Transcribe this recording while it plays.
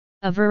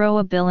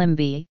Averrhoa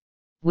bilimbi,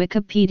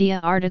 Wikipedia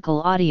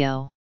article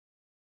audio.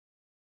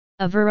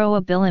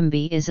 Averrhoa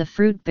bilimbi is a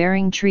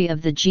fruit-bearing tree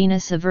of the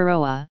genus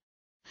Averrhoa,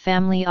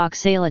 family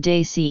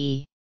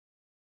Oxalidaceae.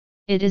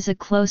 It is a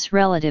close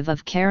relative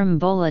of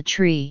carambola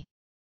tree.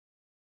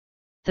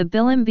 The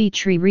bilimbi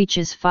tree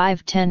reaches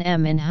 5–10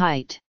 m in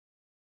height.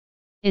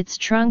 Its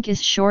trunk is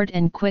short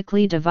and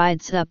quickly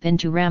divides up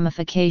into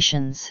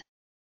ramifications.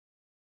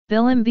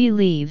 Bilimbi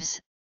leaves,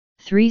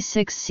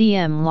 3–6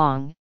 cm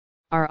long,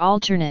 are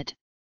alternate,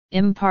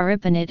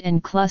 imparipinnate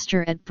and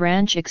cluster at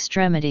branch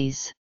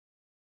extremities.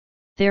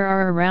 There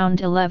are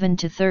around 11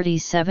 to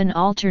 37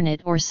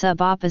 alternate or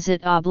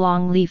subopposite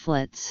oblong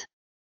leaflets.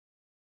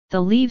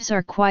 The leaves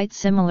are quite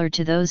similar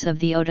to those of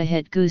the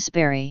Otaheite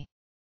gooseberry.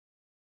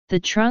 The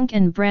trunk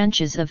and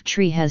branches of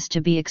tree has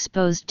to be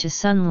exposed to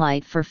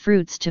sunlight for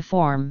fruits to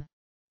form,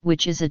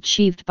 which is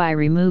achieved by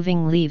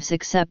removing leaves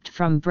except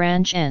from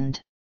branch end.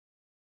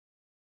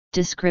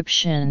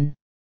 Description: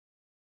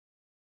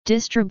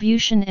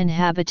 Distribution and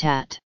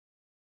habitat.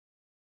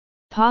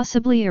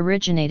 Possibly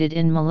originated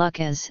in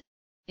Moluccas,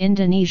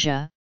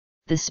 Indonesia,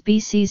 the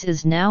species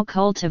is now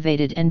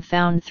cultivated and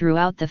found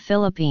throughout the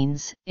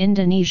Philippines,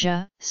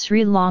 Indonesia,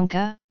 Sri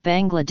Lanka,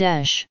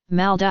 Bangladesh,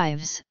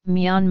 Maldives,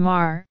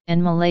 Myanmar,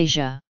 and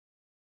Malaysia.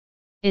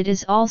 It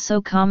is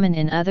also common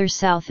in other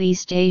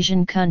Southeast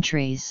Asian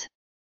countries.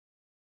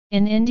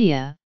 In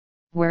India,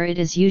 where it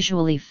is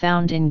usually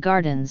found in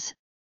gardens,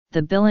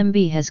 the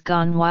bilimbi has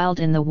gone wild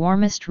in the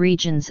warmest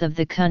regions of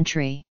the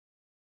country.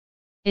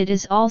 It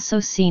is also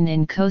seen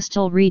in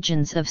coastal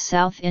regions of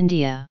South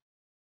India.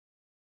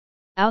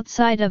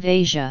 Outside of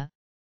Asia,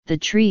 the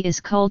tree is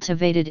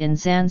cultivated in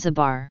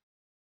Zanzibar.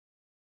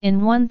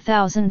 In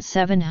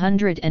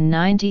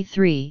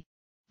 1793,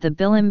 the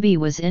bilimbi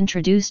was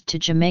introduced to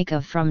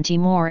Jamaica from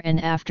Timor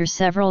and after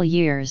several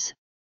years,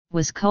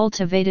 was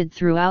cultivated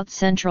throughout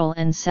Central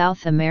and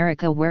South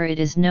America where it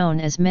is known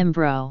as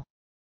mimbro.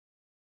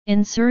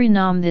 In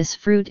Suriname this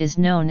fruit is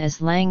known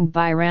as lang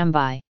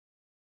birambi.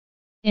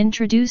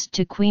 Introduced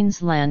to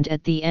Queensland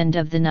at the end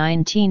of the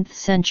 19th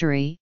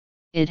century,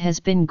 it has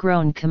been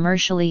grown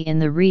commercially in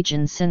the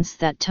region since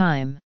that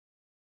time.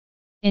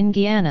 In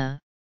Guyana,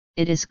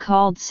 it is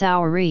called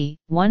sauri,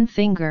 one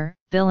finger,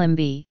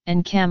 bilimbi,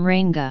 and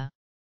kamranga.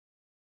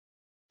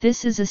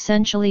 This is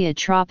essentially a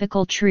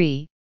tropical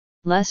tree,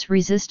 less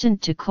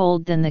resistant to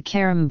cold than the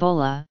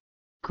carambola,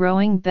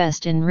 growing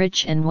best in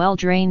rich and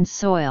well-drained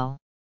soil.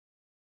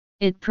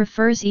 It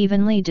prefers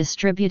evenly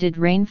distributed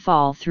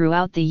rainfall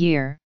throughout the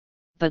year,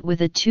 but with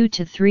a 2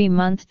 to 3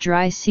 month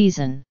dry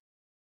season.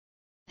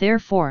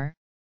 Therefore,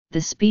 the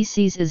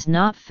species is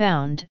not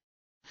found,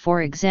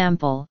 for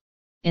example,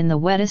 in the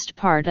wettest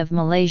part of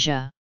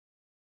Malaysia.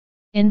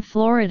 In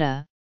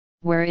Florida,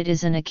 where it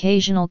is an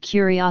occasional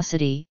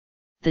curiosity,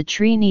 the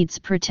tree needs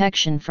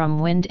protection from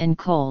wind and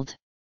cold.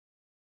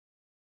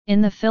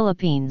 In the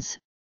Philippines,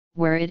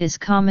 where it is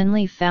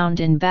commonly found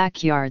in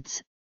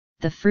backyards,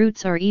 the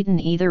fruits are eaten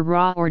either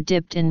raw or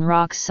dipped in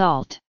rock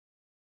salt.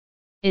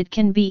 It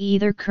can be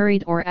either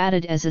curried or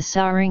added as a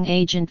souring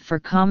agent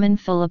for common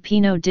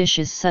Filipino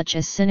dishes such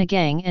as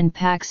sinigang and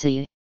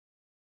paksi.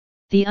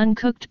 The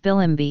uncooked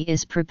bilimbi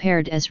is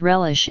prepared as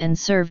relish and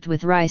served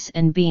with rice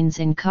and beans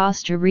in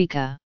Costa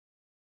Rica.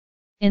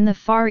 In the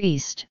Far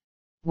East,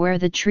 where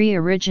the tree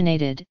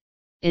originated,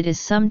 it is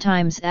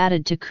sometimes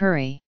added to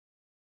curry.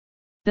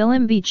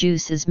 Bilimbi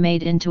juice is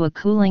made into a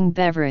cooling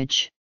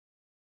beverage.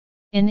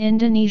 In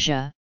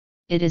Indonesia,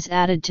 it is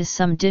added to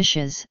some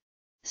dishes,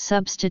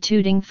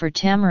 substituting for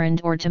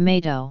tamarind or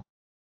tomato.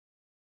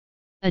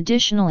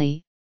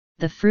 Additionally,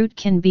 the fruit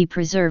can be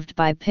preserved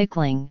by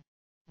pickling,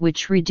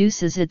 which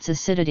reduces its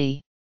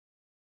acidity.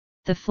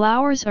 The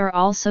flowers are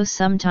also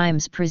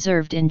sometimes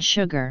preserved in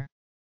sugar.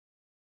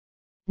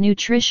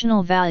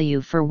 Nutritional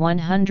value for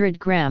 100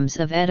 grams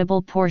of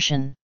edible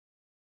portion.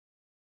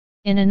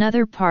 In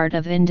another part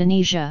of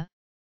Indonesia,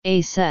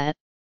 Aceh,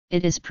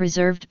 it is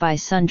preserved by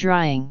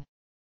sun-drying.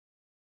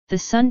 The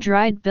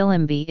sun-dried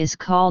bilimbi is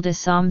called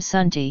asam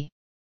sunti.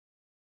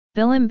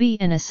 Bilimbi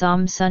and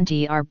asam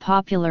sunti are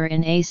popular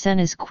in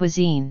Acehnese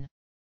cuisine.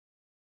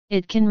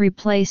 It can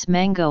replace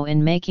mango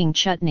in making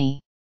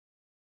chutney.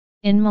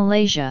 In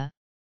Malaysia,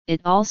 it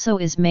also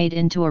is made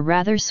into a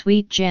rather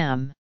sweet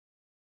jam.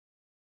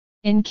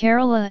 In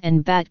Kerala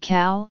and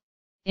Batkal,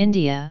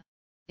 India,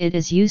 it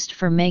is used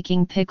for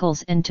making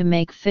pickles and to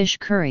make fish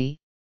curry,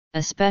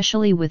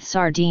 especially with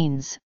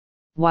sardines,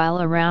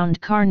 while around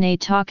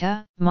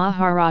Karnataka,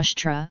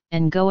 Maharashtra,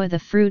 and Goa the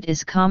fruit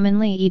is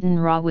commonly eaten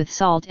raw with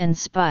salt and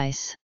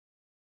spice.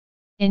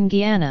 In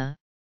Guyana,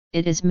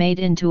 it is made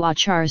into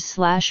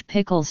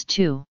achars/pickles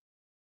too.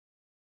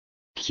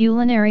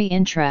 Culinary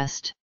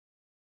interest.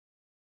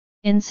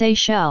 In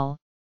Seychelles,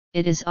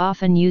 it is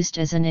often used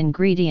as an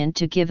ingredient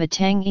to give a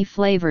tangy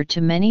flavor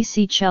to many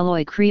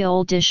Seychellois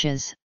Creole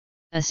dishes,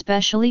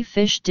 especially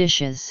fish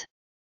dishes.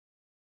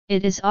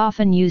 It is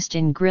often used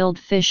in grilled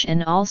fish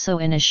and also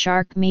in a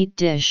shark meat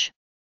dish,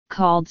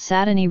 called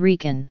satani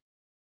rican.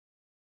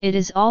 It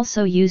is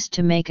also used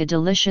to make a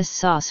delicious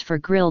sauce for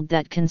grilled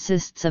that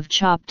consists of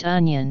chopped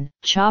onion,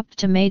 chopped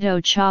tomato,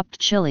 chopped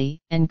chili,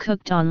 and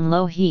cooked on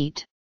low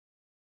heat.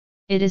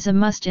 It is a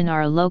must in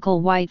our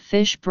local white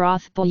fish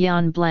broth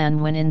bouillon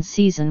blanc when in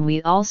season.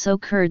 We also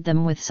curd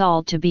them with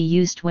salt to be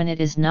used when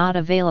it is not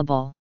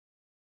available.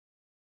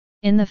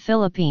 In the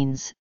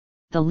Philippines,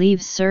 the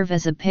leaves serve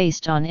as a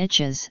paste on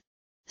itches,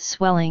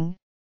 swelling,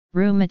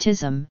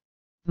 rheumatism,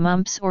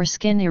 mumps or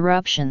skin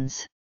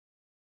eruptions.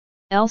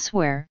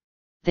 Elsewhere,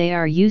 they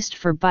are used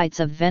for bites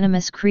of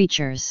venomous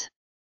creatures.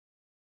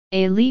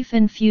 A leaf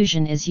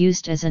infusion is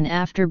used as an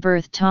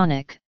afterbirth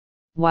tonic,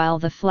 while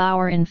the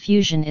flower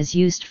infusion is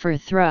used for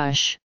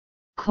thrush,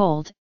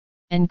 cold,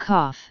 and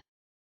cough.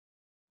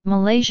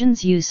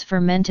 Malaysians use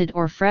fermented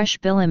or fresh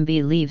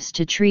bilimbi leaves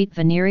to treat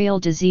venereal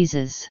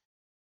diseases.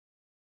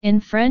 In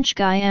French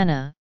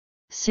Guiana,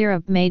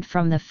 syrup made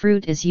from the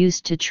fruit is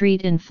used to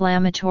treat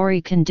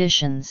inflammatory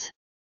conditions.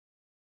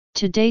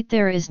 To date,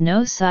 there is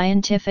no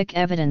scientific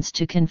evidence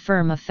to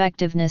confirm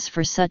effectiveness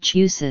for such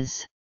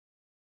uses.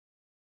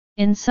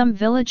 In some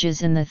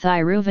villages in the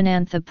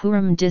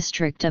Thiruvananthapuram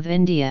district of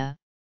India,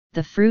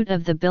 the fruit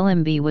of the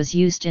bilimbi was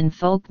used in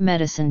folk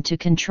medicine to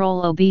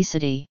control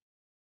obesity.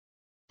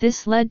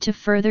 This led to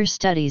further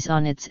studies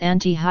on its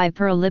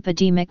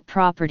anti-hyperlipidemic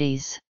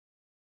properties.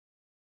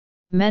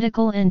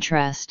 Medical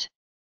interest.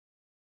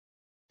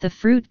 The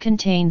fruit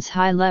contains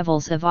high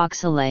levels of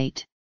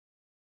oxalate.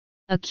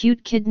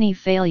 Acute kidney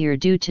failure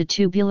due to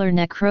tubular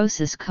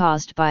necrosis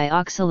caused by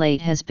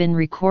oxalate has been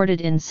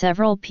recorded in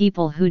several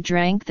people who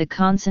drank the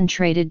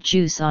concentrated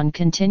juice on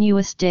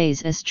continuous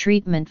days as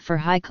treatment for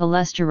high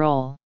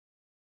cholesterol.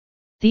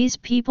 These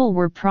people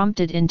were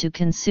prompted into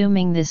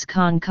consuming this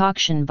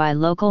concoction by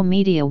local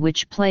media,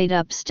 which played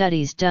up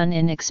studies done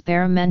in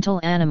experimental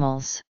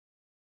animals.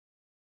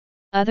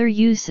 Other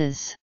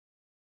uses.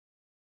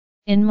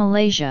 In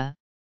Malaysia,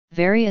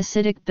 very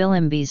acidic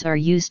bilimbis are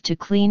used to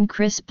clean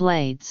crisp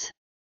blades.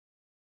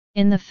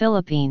 In the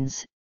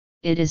Philippines,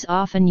 it is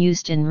often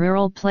used in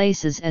rural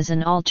places as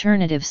an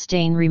alternative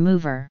stain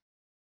remover.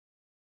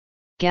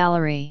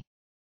 Gallery.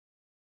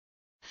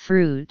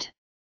 Fruit.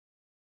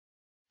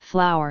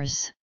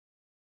 Flowers.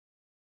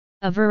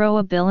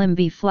 Averrhoa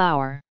bilimbi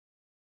flower.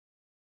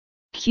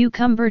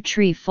 Cucumber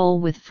tree full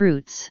with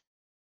fruits.